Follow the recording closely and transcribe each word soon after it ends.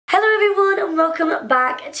and welcome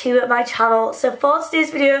back to my channel. So for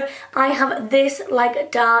today's video I have this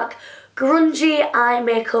like dark grungy eye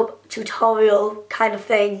makeup tutorial kind of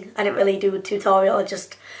thing. I didn't really do a tutorial, I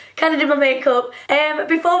just kind of did my makeup.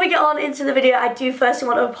 Before we get on into the video, I do firstly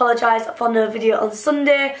want to apologise for no video on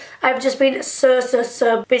Sunday. I've just been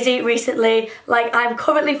so busy recently. Like, I'm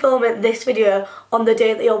currently filming this video on the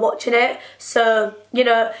day that you're watching it, so you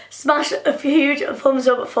know, smash a huge thumbs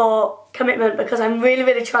up for commitment, because I'm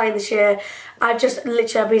really trying this year. I've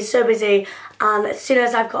been so busy, and as soon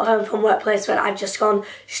as I've got home from work placement, I've just gone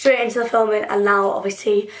straight into the filming, and now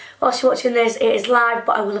obviously whilst you're watching this it is live,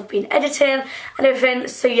 but I will have been editing and everything,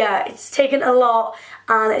 so yeah, it's taken a lot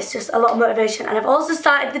and it's just a lot of motivation. And I've also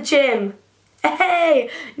started the gym. Hey,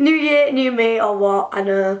 new year, new me, or what, I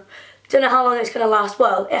know. Don't know how long it's going to last.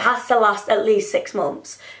 Well, it has to last at least 6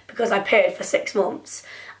 months because I paid for 6 months,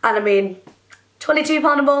 and I mean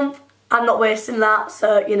 £22 a month, I'm not wasting that,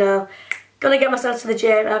 so you know, gonna get myself to the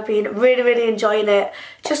gym. I've been really enjoying it.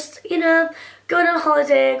 Just, you know, going on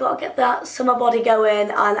holiday, gotta get that summer body going,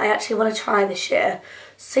 and I actually want to try this year.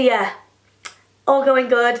 So yeah, all going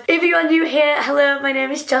good. If you are new here, hello, my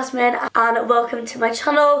name is Jasmine and welcome to my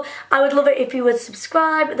channel. I would love it if you would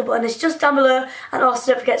subscribe, the button is just down below, and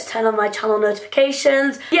also don't forget to turn on my channel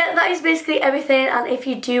notifications. Yeah, that is basically everything, and if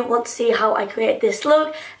you do want to see how I create this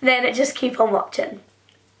look, then just keep on watching.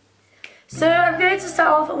 So I'm going to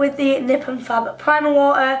start off with the Nip and Fab Primer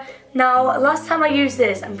Water. Now, last time I used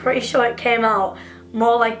this, I'm pretty sure it came out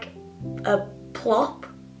more like a plop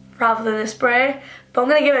rather than a spray, but I'm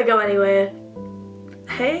going to give it a go anyway.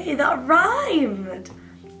 Hey, that rhymed!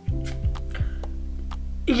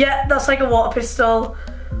 Yeah, that's like a water pistol.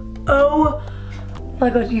 Oh my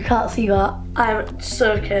god, you can't see that. I'm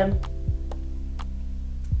soaking.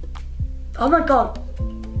 Oh my god.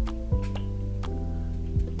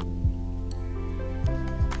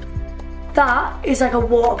 That is like a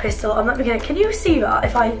water pistol. I'm not beginning. Can you see that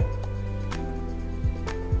if I...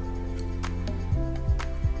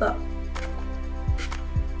 Look.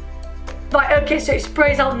 Right, okay, so it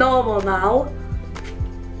sprays out normal now.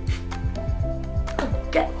 Oh,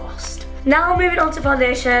 get lost. Now moving on to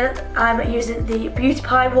foundation, I'm using the Beauty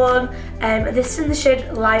Pie one. This is in the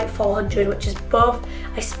shade Light 400, which is buff.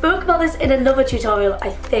 I spoke about this in another tutorial, I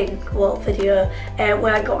think, well, video,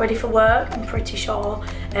 where I got ready for work. I'm pretty sure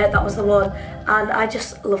that was the one. And I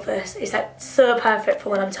just love this. It's like so perfect for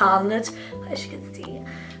when I'm tanned. As you can see,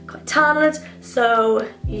 quite tanned. So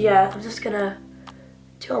yeah, I'm just gonna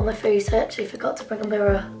do it on my face. I actually forgot to bring a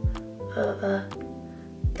mirror over.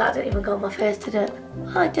 That didn't even go on my face, did it?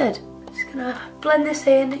 Oh, I did. I'm just gonna blend this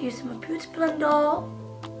in using my beauty blender.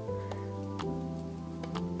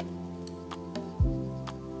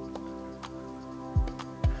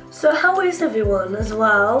 So how is everyone as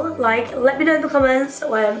well? Like, let me know in the comments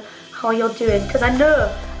how you're doing, because I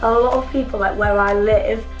know a lot of people, like where I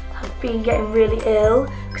live, have been getting really ill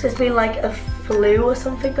because there's been like a flu or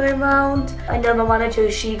something going around. I know my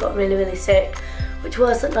manager, she got really sick, which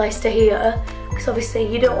wasn't nice to hear, because obviously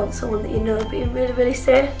you don't want someone that you know being really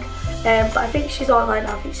sick. But I think she's alright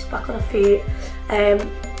now. I think she's back on her feet,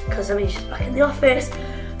 because I mean she's back in the office.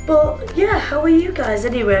 But yeah, how are you guys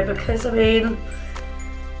anyway? Because I mean,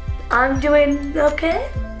 I'm doing okay,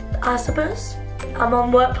 I suppose. I'm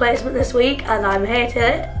on work placement this week and I'm hating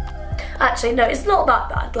it. Actually, no, it's not that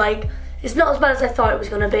bad. Like, it's not as bad as I thought it was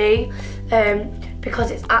going to be, because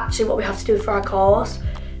it's actually what we have to do for our course.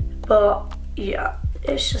 But yeah,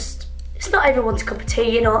 it's not everyone's cup of tea,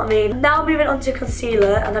 you know what I mean? Now moving on to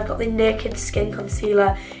concealer, and I've got the Naked Skin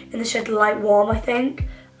Concealer in the shade Light Warm, I think.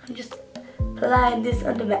 I'm just applying this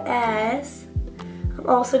under my eyes. I'm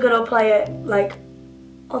also going to apply it like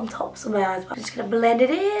on top of my eyes. I'm just going to blend it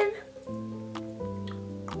in.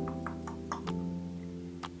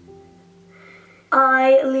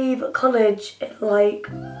 I leave college in like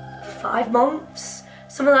 5 months,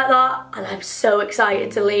 something like that, and I'm so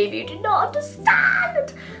excited to leave. You do not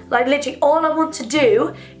understand. Like, literally all I want to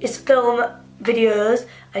do is film videos.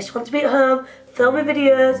 I just want to be at home, filming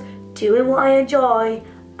videos, doing what I enjoy,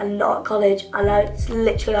 and not at college. And it's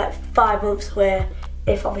literally like 5 months away,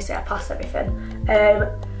 if obviously I pass everything.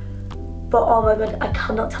 But oh my god, I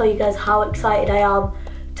cannot tell you guys how excited I am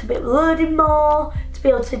to be learning more, to be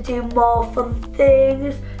able to do more fun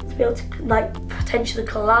things, to be able to like potentially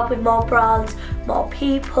collab with more brands, more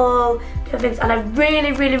people, different things. And I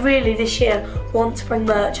really this year want to bring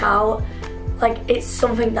merch out. Like, it's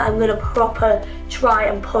something that I'm gonna proper try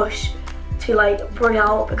and push to like bring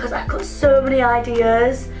out, because I've got so many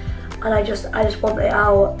ideas and I just want it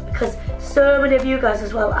out, because so many of you guys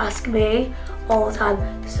as well ask me all the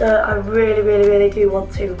time. So I really do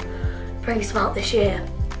want to bring some out this year.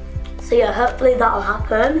 So yeah, hopefully that'll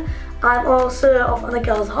happen. I'm also off on a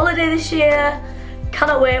girls' holiday this year.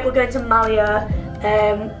 Cannot wait, we're going to Malia.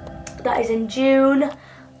 That is in June,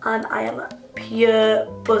 and I am pure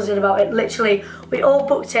buzzing about it. Literally, we all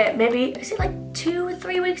booked it maybe, is it like 2 or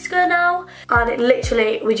 3 weeks ago now? And it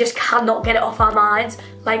literally, we just cannot get it off our minds.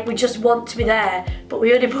 Like, we just want to be there, but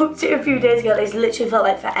we only booked it a few days ago and it's literally felt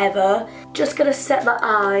like forever. Just gonna set my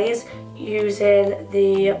eyes using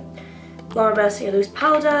the Laura Mercier loose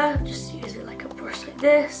powder. Just use it like a brush like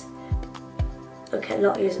this. Okay,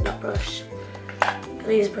 not using that brush. I'm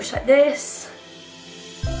gonna use a brush like this.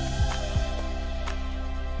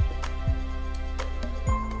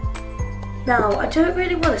 Now, I don't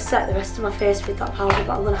really want to set the rest of my face with that powder,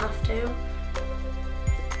 but I'm going to have to.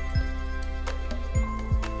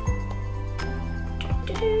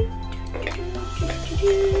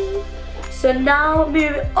 So now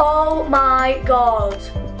moving, oh my god.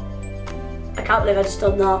 I can't believe I just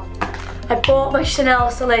done that. I bought my Chanel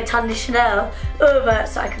Soleil Tan de Chanel over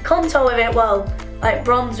so I could contour with it, well, like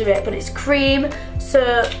bronze with it, but it's cream,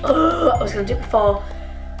 so, I was going to do it before.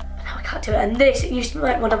 Can't do it. And this, it used to be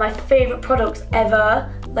like one of my favourite products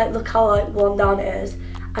ever. Like, look how like worn down it is.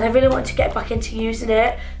 And I really wanted to get back into using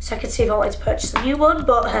it so I could see if I wanted to purchase a new one,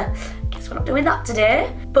 but guess we're not doing that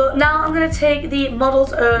today. But now I'm going to take the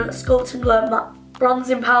Model's Own Sculpt and Glow Matte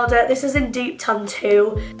Bronzing Powder. This is in Deep Tan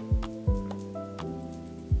 2.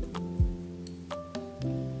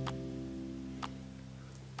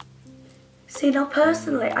 See, now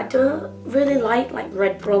personally, I don't really like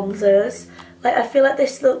red bronzers. Like, I feel like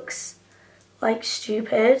this looks like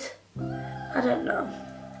stupid. I don't know.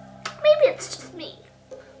 Maybe it's just me.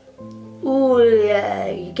 Oh yeah,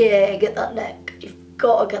 you get that neck. You've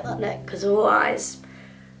got to get that neck, because otherwise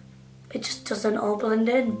it just doesn't all blend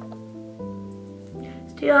in.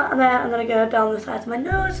 So do that, and then I'm going to go down the side of my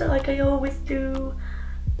nose like I always do.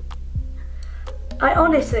 I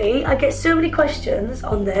honestly, I get so many questions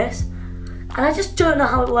on this, and I just don't know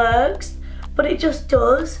how it works, but it just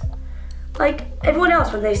does. Like, everyone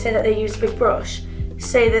else, when they say that they use a big brush,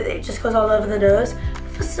 say that it just goes all over the nose.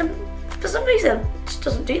 For some reason, it just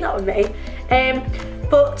doesn't do that with me.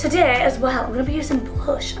 But today as well, I'm going to be using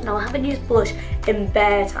blush. Now, I haven't used blush in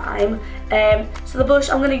bare time. So the blush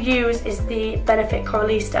I'm going to use is the Benefit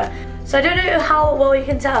Coralista. So I don't know how well you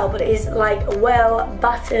can tell, but it is like well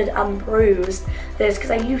battered and bruised. This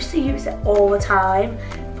because I used to use it all the time,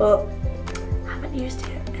 but I haven't used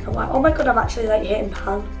it in a while. Oh my god, I'm actually like hitting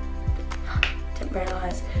pan. Didn't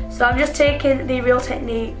realise. So I'm just taking the Real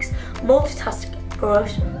Techniques multitask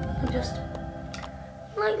brush and just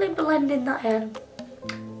lightly blending that in,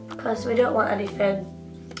 because we don't want anything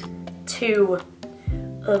too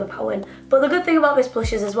overpowering. But the good thing about this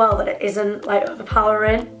blush is as well that it isn't like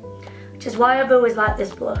overpowering, which is why I've always liked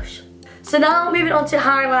this blush. So now moving on to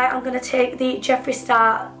highlight, I'm going to take the Jeffree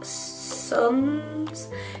Star Suns.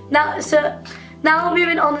 Now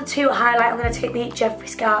moving on to highlight, I'm going to take the Jeffree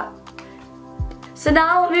Star. So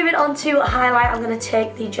now moving on to highlight, I'm going to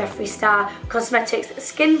take the Jeffree Star Cosmetics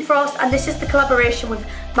Skin Frost, and this is the collaboration with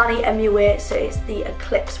Manny MUA, so it's the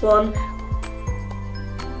Eclipse one.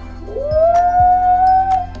 Ooh,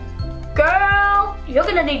 girl, you're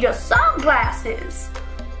going to need your sunglasses.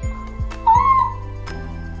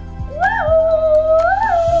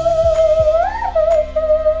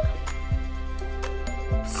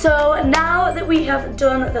 So now that we have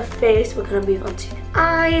done the face, we're going to move on to the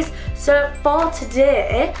eyes. So for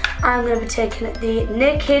today, I'm going to be taking the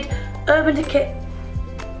Urban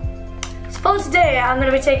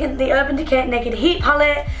Decay Naked Heat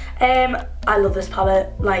palette. I love this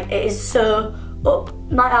palette. Like, it is so up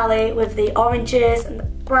my alley with the oranges and the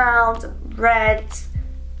browns and reds.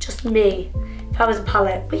 Just me, if I was a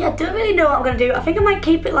palette. But yeah, I don't really know what I'm going to do. I think I might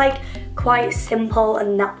keep it like quite simple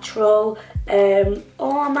and natural.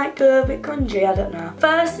 Or I might go a bit grungy, I don't know.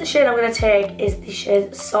 First shade I'm going to take is the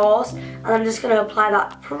shade Sauce, and I'm just going to apply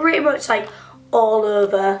that pretty much like all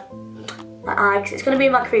over my eye, because it's going to be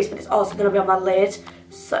in my crease, but it's also going to be on my lid.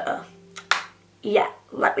 So yeah,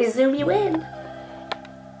 let me zoom you in.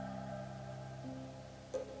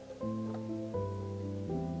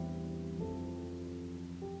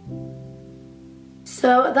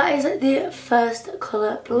 So that is the first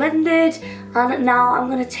colour blended, and now I'm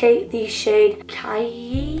going to take the shade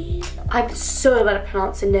Kai. I'm so bad at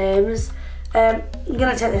pronouncing names. I'm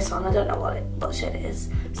going to take this one. I don't know what shade it is.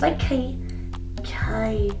 It's like K.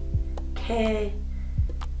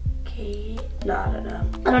 No, I don't know.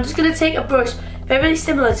 And I'm just going to take a brush very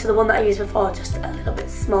similar to the one that I used before, just a little bit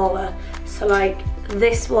smaller. So like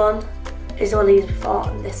this one is the one I used before,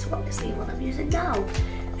 and this one is the one I'm using now.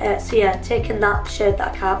 So yeah, taking that shade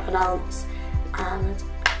that I can't pronounce and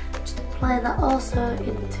just applying that also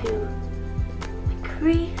into my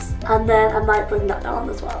crease, and then I might bring that down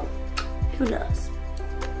as well. Who knows?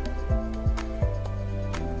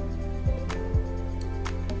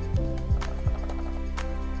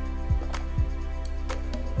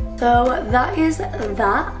 So that is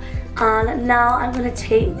that, and now I'm going to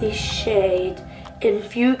take the shade in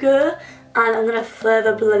Fugu and I'm going to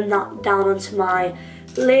further blend that down onto my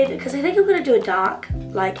lid, because I think I'm going to do a dark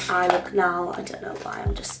like eye look now. I don't know why,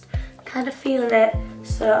 I'm just kind of feeling it.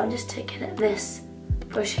 So I'm just taking this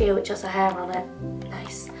brush here which has a hair on it.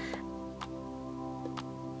 Nice.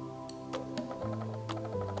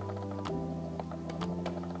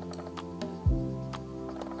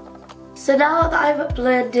 So now that I've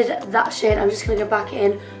blended that shade, I'm just going to go back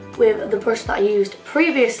in with the brush that I used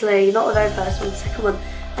previously, not the very first one, the second one,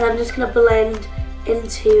 and I'm just going to blend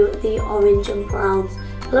into the orange and browns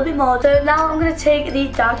a little bit more. So now I'm going to take the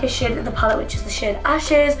darkest shade in the palette, which is the shade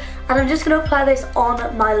Ashes, and I'm just going to apply this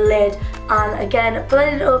on my lid and again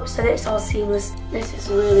blend it up so that it's all seamless. This is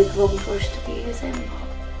really the wrong brush to be using.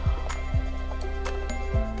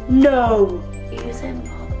 No! Using.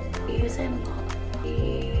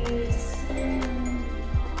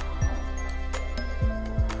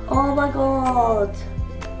 Oh my god,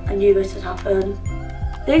 I knew this would happen.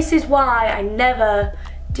 This is why I never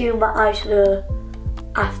do my eyeshadow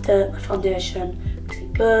after my foundation, because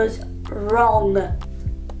it goes wrong.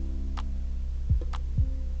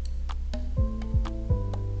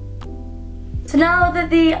 So now that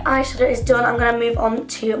the eyeshadow is done, I'm going to move on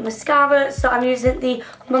to mascara. So I'm using the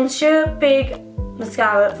Monsieur Big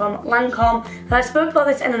mascara from Lancome, and I spoke about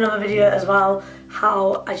this in another video as well,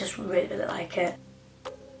 how I just really like it.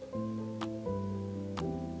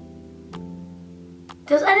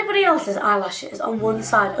 Does anybody else's eyelashes on one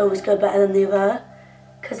side always go better than the other?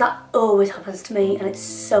 Because that always happens to me and it's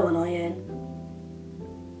so annoying.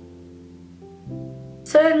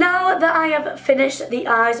 So now that I have finished the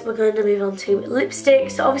eyes, we're going to move on to lipstick.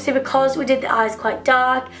 So obviously because we did the eyes quite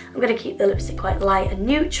dark, I'm going to keep the lipstick quite light and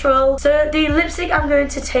neutral. So the lipstick I'm going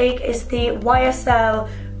to take is the YSL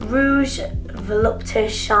Rouge Volupté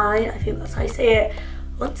Shine. I think that's how you say it.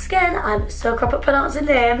 Once again, I'm so crap at pronouncing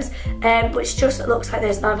names, which just looks like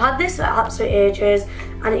this. Now I've had this for absolute ages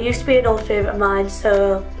and it used to be an old favourite of mine,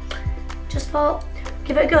 so just thought,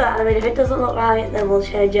 give it a go. I mean, if it doesn't look right, then we'll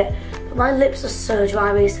change it. But my lips are so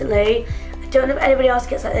dry recently. I don't know if anybody else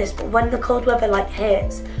gets like this, but when the cold weather like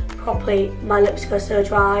hits properly, my lips go so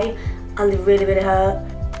dry and they really, really hurt.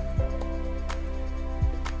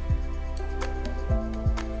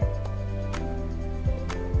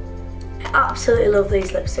 Absolutely love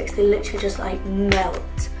these lipsticks. They literally just like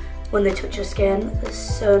melt when they touch your skin. They're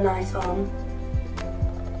so nice on.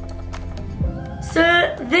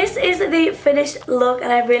 So this is the finished look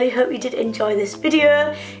and I really hope you did enjoy this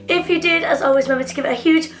video. If you did, as always, remember to give it a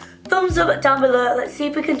huge thumbs up down below. Let's see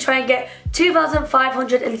if we can try and get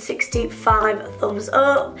 2,565 thumbs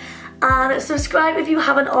up. And subscribe if you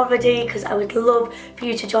haven't already, because I would love for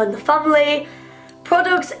you to join the family.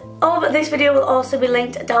 Products of this video will also be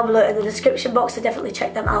linked down below in the description box, so definitely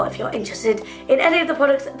check them out if you're interested in any of the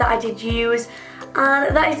products that I did use.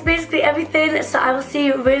 And that is basically everything, so I will see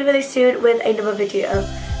you really, really soon with another video.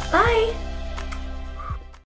 Bye!